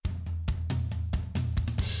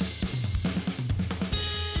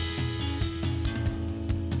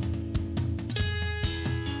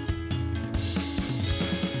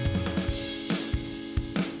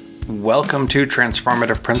Welcome to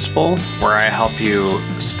Transformative Principal, where I help you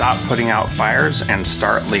stop putting out fires and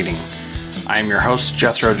start leading. I'm your host,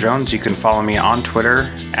 Jethro Jones. You can follow me on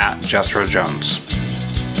Twitter at Jethro Jones.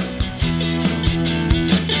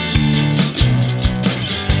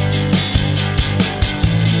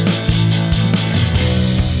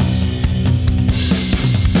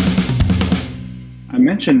 I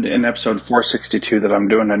mentioned in episode 462 that I'm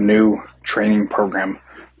doing a new training program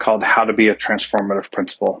called How to Be a Transformative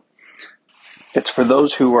Principal. It's for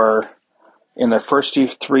those who are in their first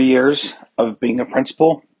 3 years of being a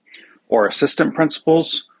principal, or assistant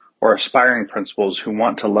principals, or aspiring principals who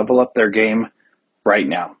want to level up their game right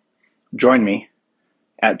now. Join me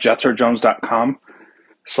at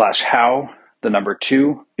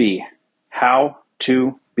jethrojones.com/how2be. How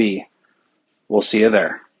to be. We'll see you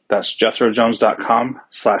there. That's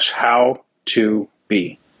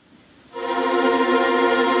jethrojones.com/how2be.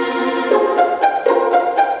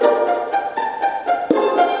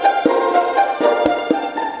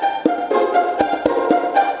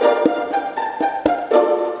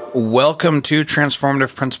 Welcome to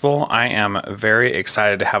Transformative Principal. I am very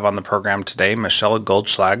excited to have on the program today Michelle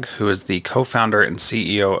Goldshlag, who is the co-founder and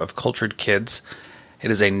CEO of Cultured Kids.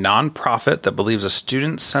 It is a nonprofit that believes a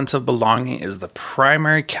student's sense of belonging is the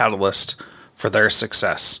primary catalyst for their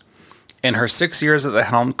success. In her 6 years at the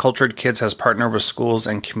helm, Cultured Kids has partnered with schools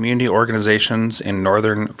and community organizations in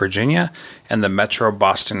Northern Virginia and the Metro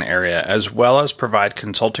Boston area, as well as provide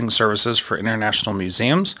consulting services for international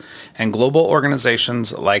museums and global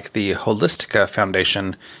organizations like the Holistica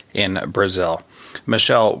Foundation in Brazil.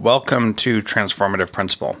 Michelle, welcome to Transformative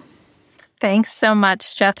Principal. Thanks so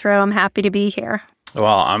much, Jethro. I'm happy to be here.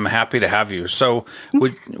 Well, I'm happy to have you. So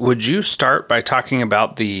would you start by talking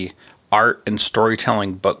about the Art and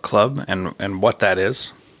Storytelling Book Club and what that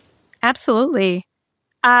is? Absolutely.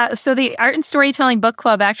 So the Art and Storytelling Book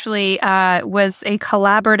Club actually was a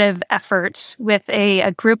collaborative effort with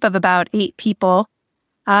a group of about 8 people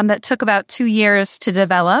that took about 2 years to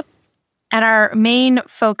develop. And our main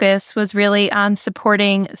focus was really on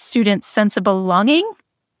supporting students' sense of belonging.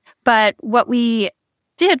 But what we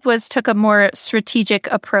did was took a more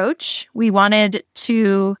strategic approach. We wanted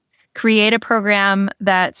to create a program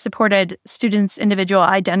that supported students' individual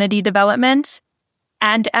identity development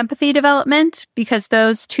and empathy development, because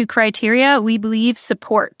those 2 criteria, we believe,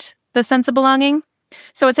 support the sense of belonging.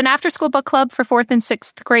 So it's an after-school book club for 4th through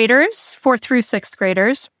 6th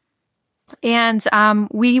graders. And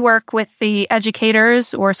we work with the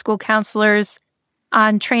educators or school counselors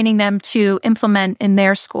on training them to implement in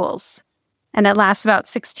their schools. And it lasts about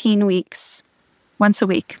 16 weeks, once a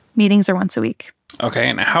week. Meetings are once a week. Okay,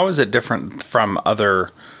 and how is it different from other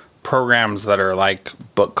programs that are like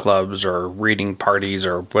book clubs or reading parties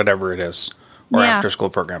or whatever it is, or after-school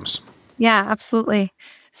programs? Yeah, absolutely.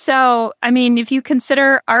 So, I mean, if you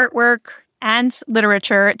consider artwork and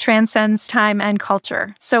literature, it transcends time and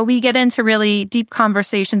culture. So we get into really deep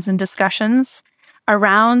conversations and discussions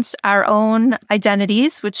around our own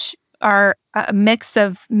identities, which are a mix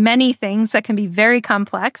of many things that can be very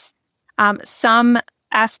complex. Some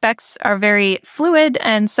aspects are very fluid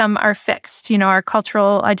and some are fixed, our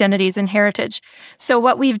cultural identities and heritage. So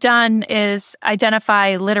what we've done is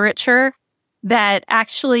identify literature that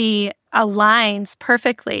actually aligns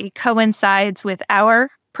perfectly, coincides with our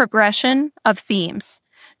progression of themes.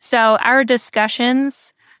 So our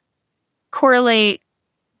discussions correlate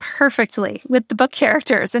perfectly with the book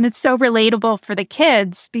characters. And it's so relatable for the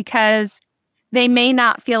kids because they may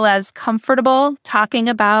not feel as comfortable talking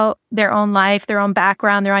about their own life, their own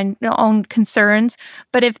background, their own concerns.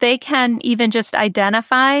 But if they can even just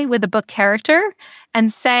identify with a book character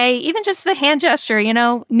and say, even just the hand gesture,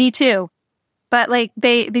 me too. But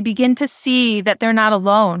they begin to see that they're not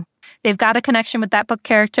alone. They've got a connection with that book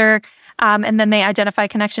character. And then they identify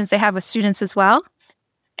connections they have with students as well.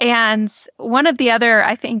 And one of the other,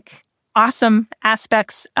 I think, awesome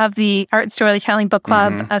aspects of the Art and Storytelling Book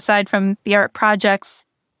Club, aside from the art projects,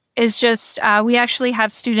 is just we actually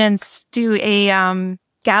have students do a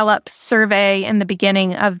Gallup survey in the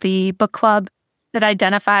beginning of the book club that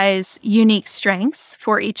identifies unique strengths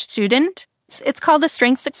for each student. It's called the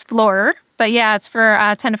Strengths Explorer, but yeah, it's for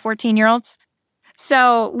 10 to 14-year-olds.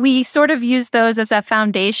 So we sort of use those as a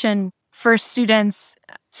foundation for students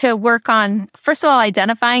to work on, first of all,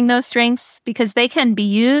 identifying those strengths, because they can be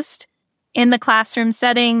used in the classroom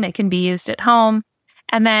setting, they can be used at home,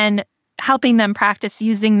 and then helping them practice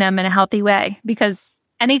using them in a healthy way, because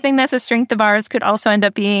anything that's a strength of ours could also end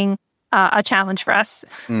up being a challenge for us.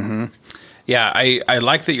 Mm-hmm. Yeah, I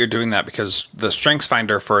like that you're doing that, because the Strengths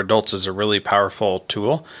Finder for adults is a really powerful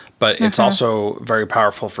tool, but it's also very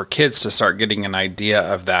powerful for kids to start getting an idea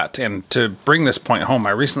of that. And to bring this point home,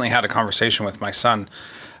 I recently had a conversation with my son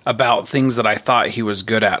about things that I thought he was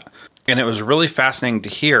good at. And it was really fascinating to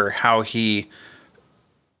hear how he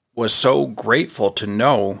was so grateful to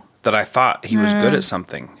know that I thought he was good at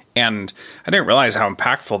something. And I didn't realize how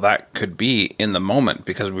impactful that could be in the moment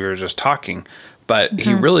because we were just talking. But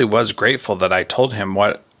he really was grateful that I told him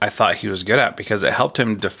what I thought he was good at because it helped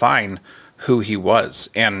him define who he was.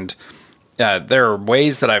 And there are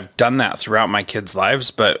ways that I've done that throughout my kids' lives,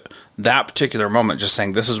 but that particular moment, just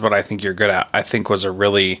saying, this is what I think you're good at, I think was a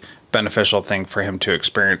really beneficial thing for him to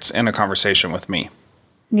experience in a conversation with me.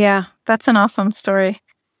 Yeah, that's an awesome story.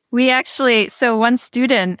 We actually, so one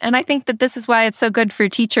student, and I think that this is why it's so good for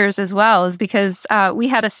teachers as well, is because we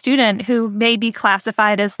had a student who may be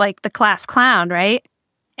classified as like the class clown, right?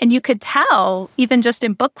 And you could tell, even just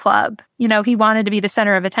in book club, he wanted to be the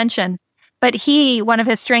center of attention. But one of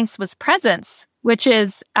his strengths was presence, which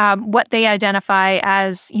is what they identify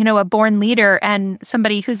as, a born leader and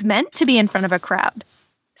somebody who's meant to be in front of a crowd.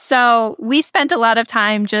 So we spent a lot of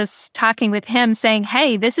time just talking with him saying,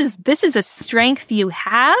 hey, this is a strength you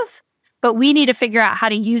have, but we need to figure out how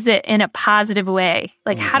to use it in a positive way.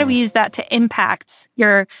 Like, how do we use that to impact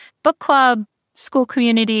your book club, school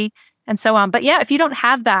community, and so on. But yeah, if you don't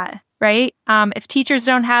have that, right? If teachers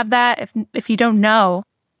don't have that, if you don't know,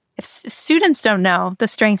 if students don't know the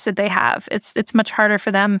strengths that they have, it's much harder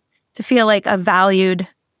for them to feel like a valued,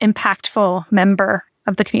 impactful member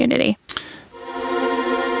of the community.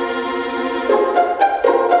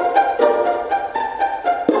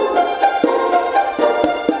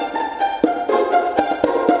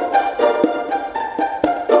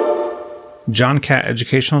 John Catt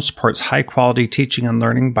Educational supports high-quality teaching and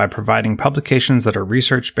learning by providing publications that are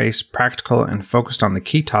research-based, practical, and focused on the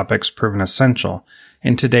key topics proven essential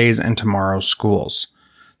in today's and tomorrow's schools.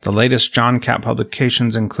 The latest John Catt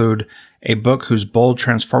publications include a book whose bold,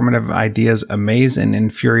 transformative ideas amaze and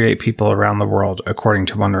infuriate people around the world, according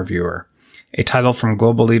to one reviewer, a title from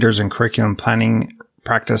global leaders in curriculum planning,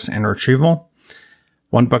 practice, and retrieval,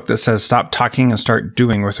 one book that says stop talking and start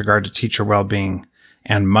doing with regard to teacher well-being,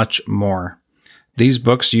 and much more. These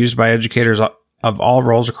books, used by educators of all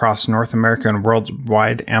roles across North America and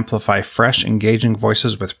worldwide, amplify fresh, engaging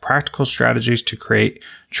voices with practical strategies to create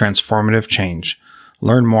transformative change.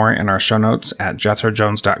 Learn more in our show notes at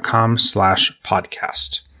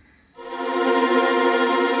jethrojones.com/podcast.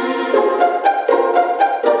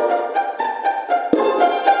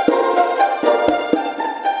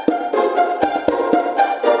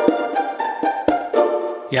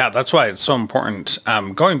 Yeah, that's why it's so important.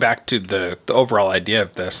 Going back to the overall idea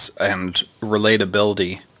of this and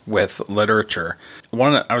relatability with literature,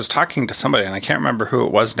 I was talking to somebody, and I can't remember who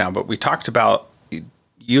it was now, but we talked about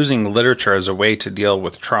using literature as a way to deal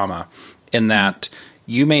with trauma, in that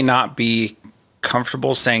you may not be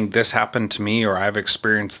comfortable saying this happened to me or I've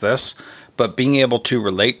experienced this, but being able to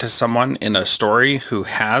relate to someone in a story who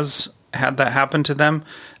has had that happen to them,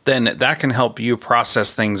 then that can help you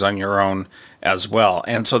process things on your own as well.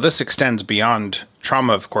 And so this extends beyond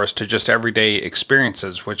trauma, of course, to just everyday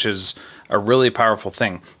experiences, which is a really powerful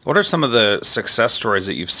thing. What are some of the success stories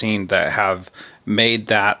that you've seen that have made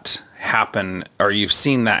that happen, or you've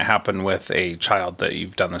seen that happen with a child that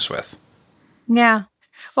you've done this with? Yeah.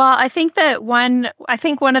 Well, I think one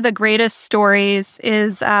of the greatest stories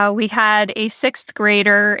is we had a 6th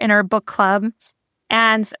grader in our book club,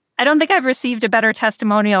 and I don't think I've received a better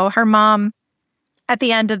testimonial. Her mom, at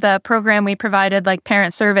the end of the program, we provided like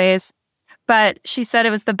parent surveys, but she said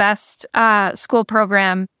it was the best school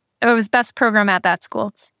program. It was best program at that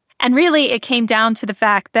school. And really, it came down to the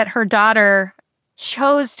fact that her daughter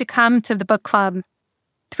chose to come to the book club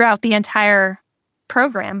throughout the entire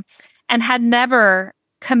program and had never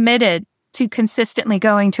committed to consistently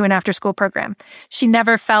going to an after-school program. She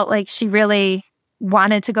never felt like she really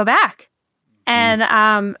wanted to go back. And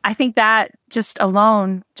I think that just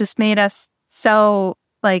alone just made us so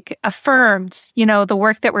like affirmed, the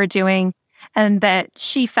work that we're doing, and that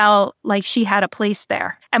she felt like she had a place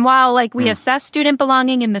there. And while like we assess student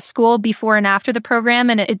belonging in the school before and after the program,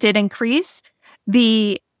 and it did increase,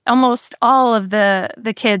 almost all of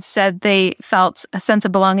the kids said they felt a sense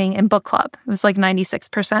of belonging in book club. It was like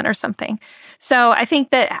 96% or something. So I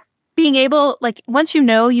think that being able, like, once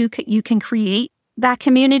you can create that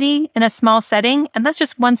community in a small setting, and that's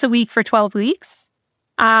just once a week for 12 weeks.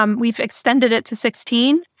 We've extended it to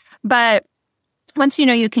 16, but once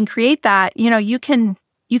you can create that, you can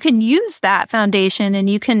use that foundation and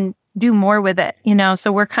you can do more with it,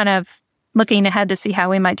 so we're kind of looking ahead to see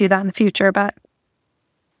how we might do that in the future. But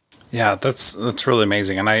yeah, that's really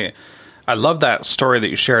amazing. And I I love that story that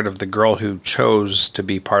you shared of the girl who chose to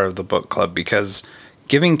be part of the book club, because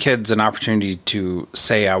giving kids an opportunity to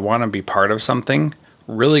say, I want to be part of something,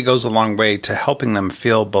 really goes a long way to helping them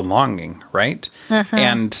feel belonging, right?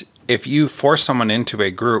 And if you force someone into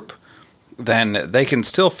a group, then they can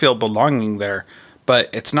still feel belonging there, but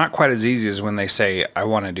it's not quite as easy as when they say, I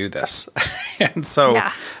want to do this. And so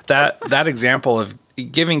that example of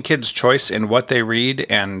giving kids choice in what they read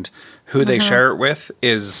and who they share it with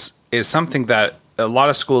is something that a lot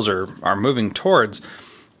of schools are moving towards,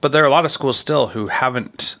 but there are a lot of schools still who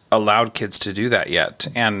haven't allowed kids to do that yet.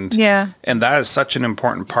 And that is such an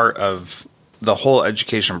important part of the whole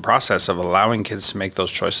education process of allowing kids to make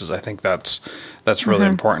those choices. I think that's really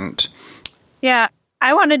important. Yeah.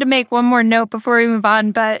 I wanted to make one more note before we move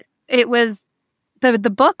on, but it was the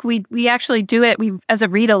book. We actually do it. We as a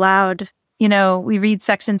read aloud. We read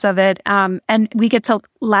sections of it, and we get to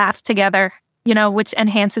laugh together. Which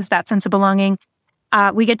enhances that sense of belonging.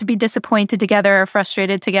 We get to be disappointed together or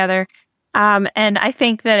frustrated together. And I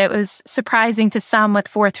think that it was surprising to some with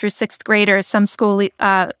 4th through 6th graders. Some school,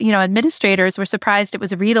 administrators were surprised it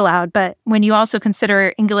was a read aloud. But when you also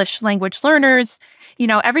consider English language learners,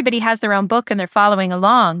 everybody has their own book and they're following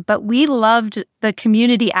along. But we loved the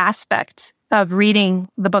community aspect of reading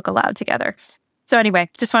the book aloud together. So anyway,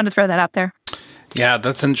 just wanted to throw that out there. Yeah,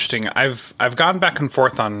 that's interesting. I've gone back and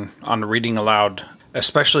forth on reading aloud,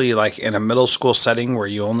 especially like in a middle school setting where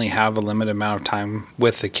you only have a limited amount of time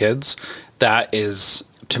with the kids. That is,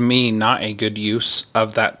 to me, not a good use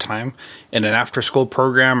of that time. In an after school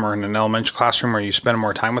program or in an elementary classroom where you spend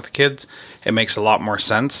more time with the kids, it makes a lot more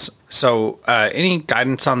sense. So any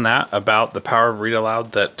guidance on that about the power of read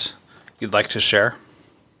aloud that you'd like to share?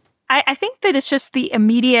 I think that it's just the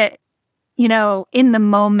immediate in the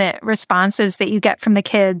moment responses that you get from the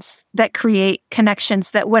kids that create connections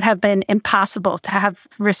that would have been impossible to have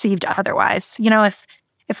received otherwise.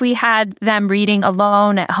 If we had them reading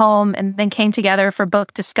alone at home and then came together for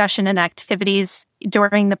book discussion and activities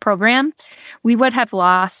during the program, we would have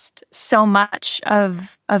lost so much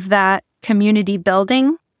of that community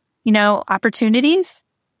building, opportunities.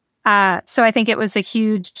 So I think it was a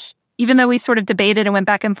huge, even though we sort of debated and went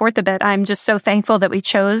back and forth a bit, I'm just so thankful that we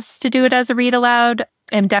chose to do it as a read aloud.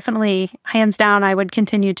 And definitely, hands down, I would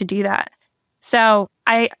continue to do that. So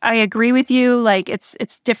I agree with you. Like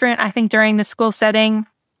it's different, I think, during the school setting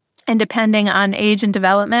and depending on age and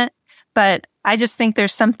development. But I just think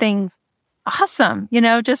there's something awesome,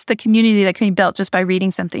 just the community that can be built just by reading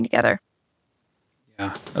something together.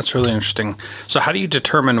 Yeah, that's really interesting. So how do you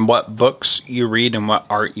determine what books you read and what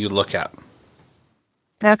art you look at?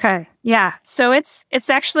 Okay. Yeah. So it's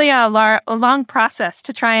actually a long process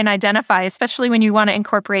to try and identify, especially when you want to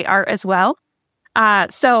incorporate art as well.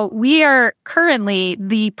 So we are currently,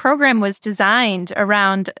 the program was designed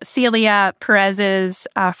around Celia Perez's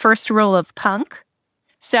First Rule of Punk.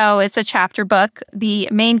 So it's a chapter book. The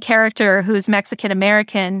main character, who's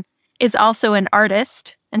Mexican-American, is also an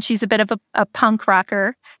artist, and she's a bit of a punk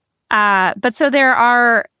rocker. But so there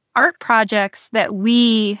are art projects that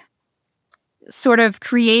we sort of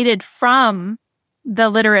created from the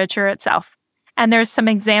literature itself. And there's some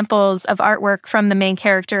examples of artwork from the main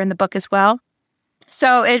character in the book as well.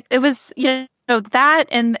 So it was, that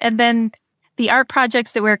and then the art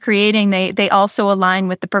projects that we're creating, they also align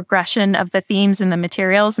with the progression of the themes and the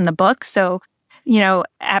materials in the book. So,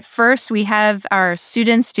 at first we have our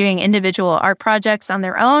students doing individual art projects on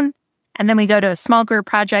their own, and then we go to a small group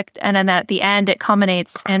project, and then at the end it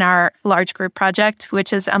culminates in our large group project,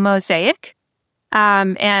 which is a mosaic.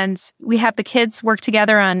 And we have the kids work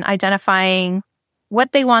together on identifying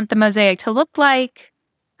what they want the mosaic to look like.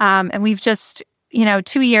 And we've just,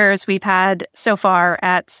 2 years we've had so far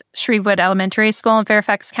at Shrevewood Elementary School in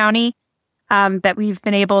Fairfax County, that we've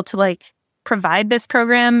been able to provide this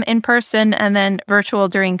program in person and then virtual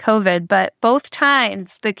during COVID. But both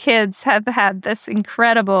times the kids have had this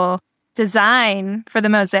incredible design for the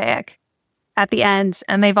mosaic at the end,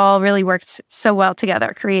 and they've all really worked so well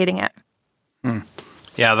together creating it.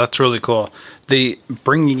 Yeah, that's really cool. The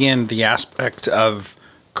bringing in the aspect of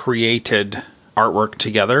created artwork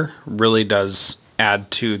together really does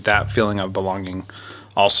add to that feeling of belonging.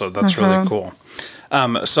 Also, that's really cool.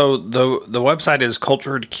 So the website is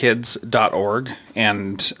culturedkids.org.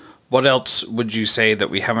 And what else would you say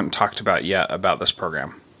that we haven't talked about yet about this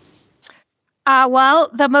program?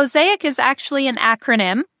 Well, the mosaic is actually an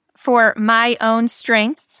acronym for My Own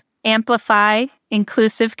Strengths, Amplify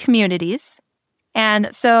Inclusive Communities.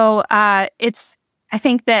 And so I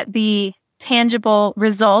think that the tangible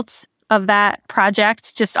results of that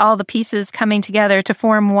project, just all the pieces coming together to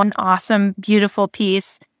form one awesome, beautiful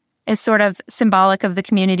piece, is sort of symbolic of the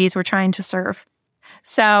communities we're trying to serve.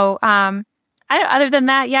 So other than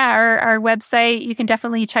that, yeah, our website, you can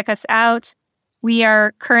definitely check us out. We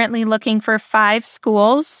are currently looking for 5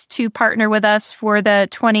 schools to partner with us for the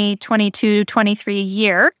 2022-23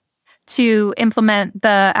 year to implement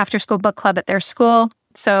the after-school book club at their school.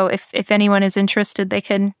 So if anyone is interested, they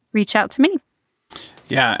can reach out to me.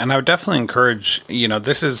 Yeah, and I would definitely encourage,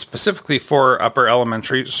 this is specifically for upper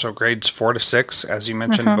elementary, so grades 4 to 6, as you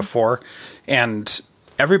mentioned before. And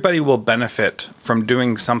everybody will benefit from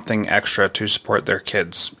doing something extra to support their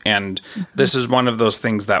kids. And this is one of those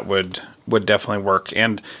things that would definitely work.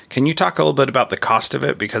 And can you talk a little bit about the cost of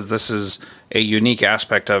it? Because this is a unique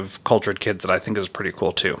aspect of Cultured Kids that I think is pretty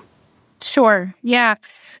cool too. Sure. Yeah.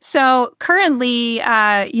 So currently,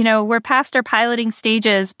 we're past our piloting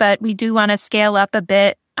stages, but we do want to scale up a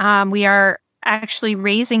bit. We are actually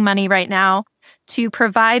raising money right now to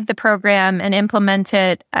provide the program and implement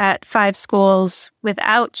it at 5 schools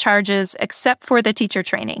without charges except for the teacher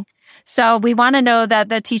training. So we want to know that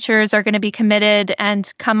the teachers are going to be committed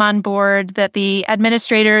and come on board, that the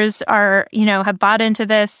administrators are, have bought into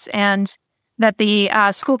this, and that the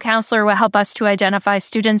school counselor will help us to identify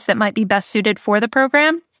students that might be best suited for the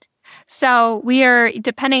program. So we are,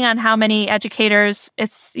 depending on how many educators,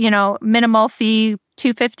 it's, minimal fee,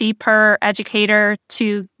 $250 per educator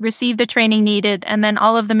to receive the training needed. And then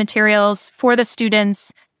all of the materials for the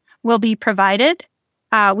students will be provided.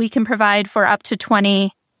 We can provide for up to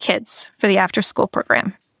 20 kids for the after-school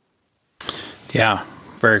program. Yeah,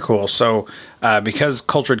 very cool. So because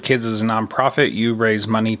Cultured Kids is a nonprofit, you raise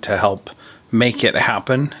money to help make it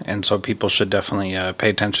happen. And so people should definitely pay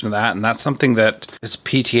attention to that. And that's something that it's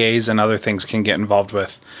PTAs and other things can get involved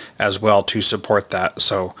with as well to support that.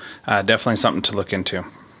 So definitely something to look into.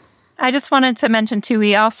 I just wanted to mention, too,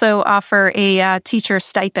 we also offer a teacher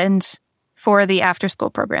stipend for the after-school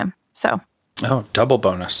program. So, double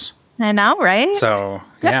bonus. I know, right? So,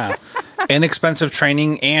 yeah, inexpensive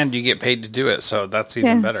training and you get paid to do it. So that's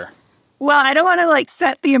even better. Well, I don't want to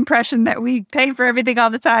set the impression that we pay for everything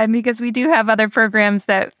all the time, because we do have other programs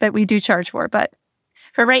that we do charge for. But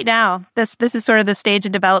for right now, this is sort of the stage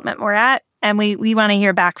of development we're at. And we want to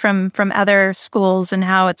hear back from other schools and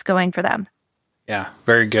how it's going for them. Yeah,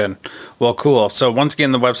 very good. Well, cool. So once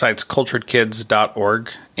again, the website's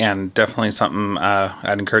culturedkids.org, and definitely something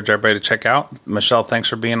I'd encourage everybody to check out. Michelle, thanks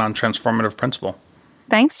for being on Transformative Principal.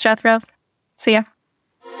 Thanks, Jethro. See ya.